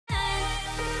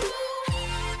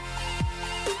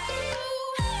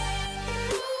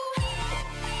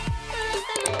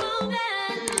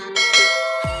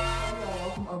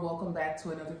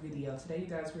Today you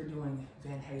guys were doing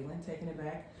Van Halen, Taking It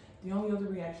Back. The only other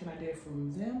reaction I did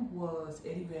from them was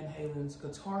Eddie Van Halen's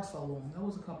guitar solo. That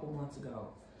was a couple months ago.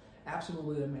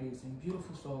 Absolutely amazing.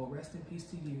 Beautiful soul. Rest in peace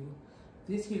to you.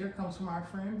 This here comes from our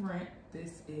friend Brent.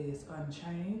 This is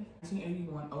Unchained,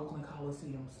 1981 Oakland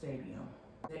Coliseum Stadium.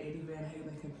 That Eddie Van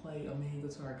Halen can play a main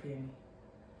guitar, can he?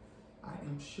 I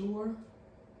am sure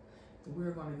that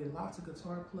we're going to get lots of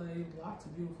guitar play, lots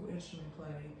of beautiful instrument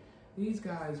play. These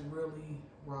guys really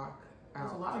rock out.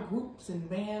 There's a lot of groups and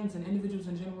bands and individuals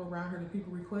in general around here that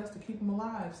people request to keep them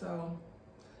alive. So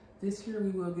this here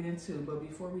we will get into. But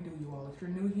before we do, you all, if you're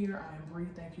new here, I am Bree.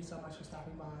 Thank you so much for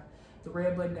stopping by. The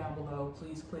red button down below,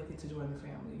 please click it to join the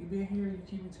family. You've been here, you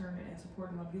keep returning and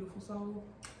supporting my beautiful soul.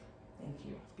 Thank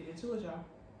you. Let's get into it, y'all.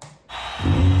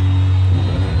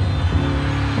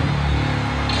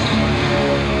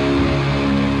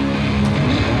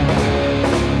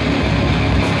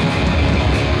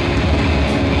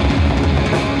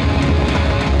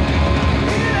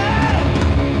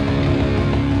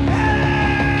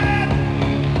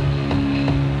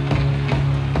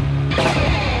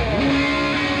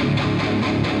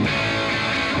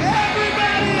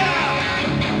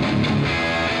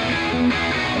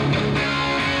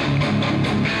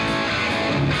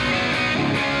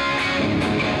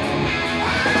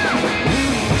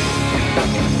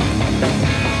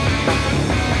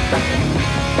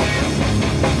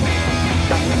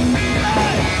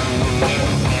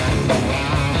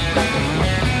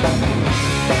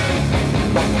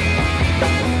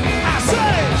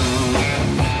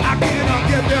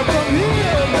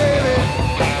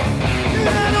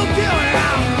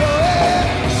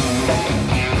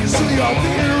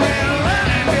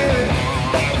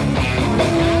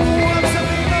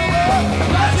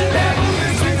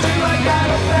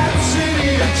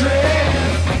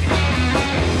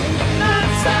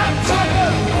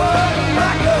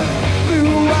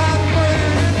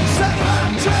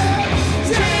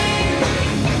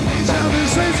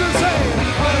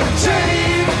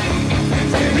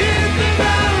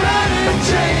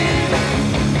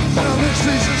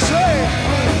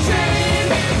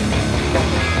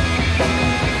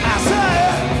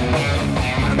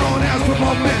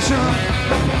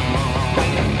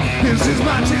 This is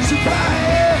my chance to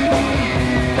fly.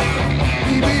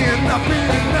 Maybe enough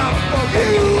for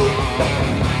you.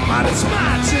 But it's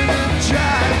my turn to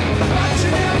try.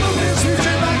 Watching everything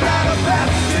switching like out of that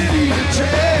city to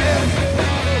check.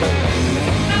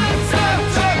 Non-stop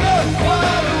talker,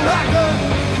 water rocker,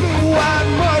 blue-eyed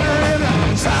murder in a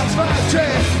sci-fi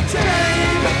train.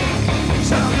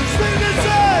 Something sweet to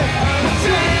say.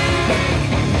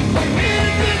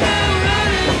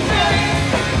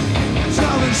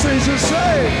 Strange to say.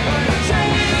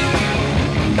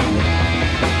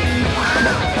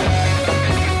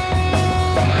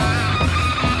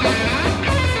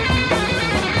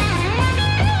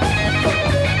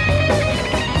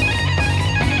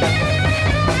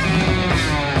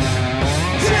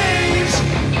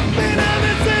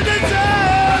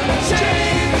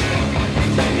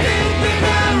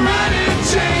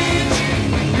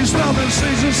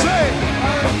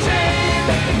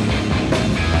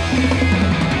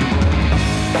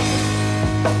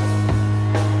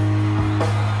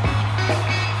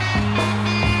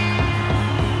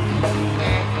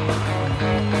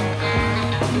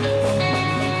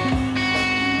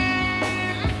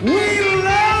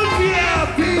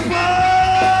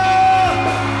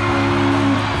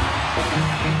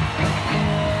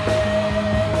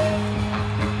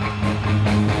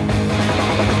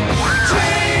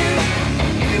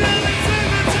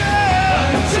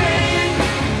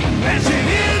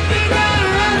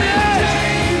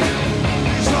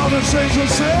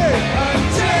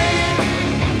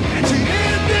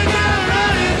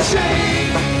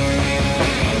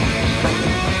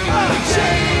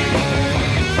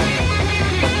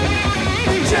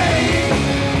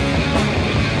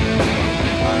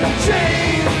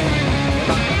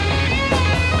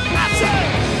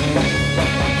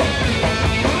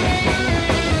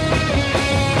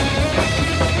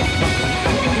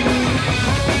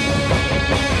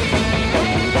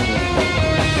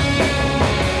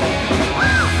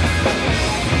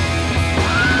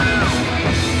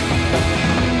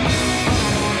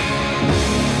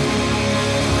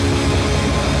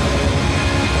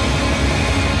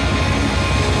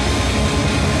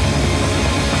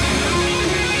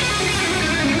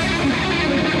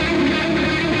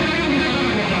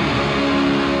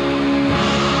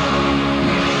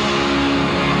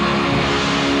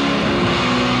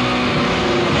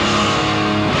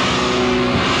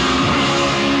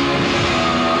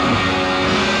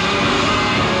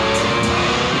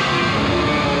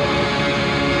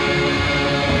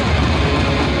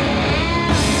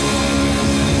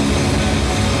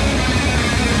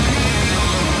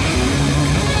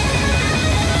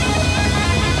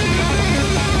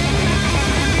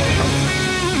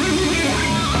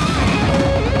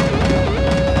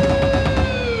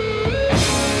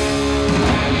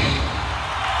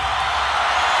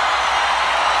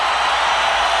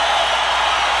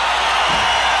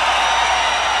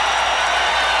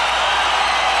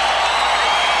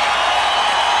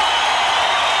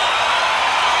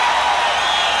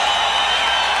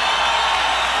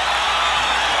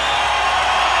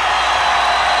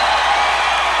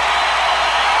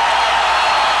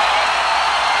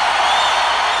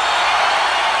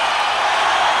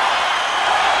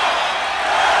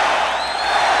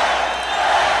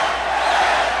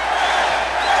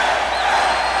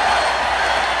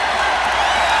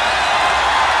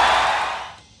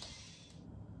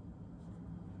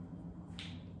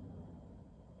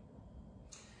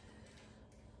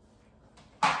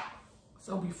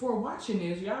 So before watching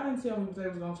this, y'all didn't tell me they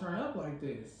was gonna turn up like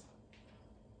this.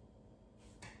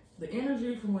 The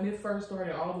energy from when it first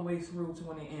started all the way through to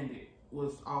when it ended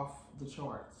was off the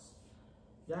charts.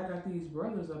 Y'all got these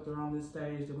brothers up there on this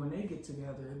stage that when they get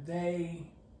together,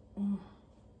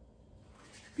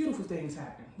 beautiful things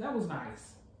happen. That was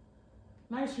nice.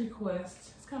 Nice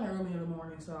request. It's kind of early in the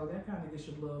morning, so that kind of gets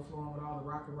your blood flowing with all the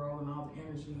rock and roll and all the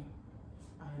energy.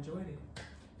 I enjoyed it.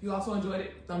 If you also enjoyed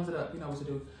it, thumbs it up. You know what to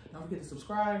do. Don't forget to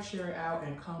subscribe, share it out,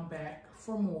 and come back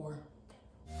for more.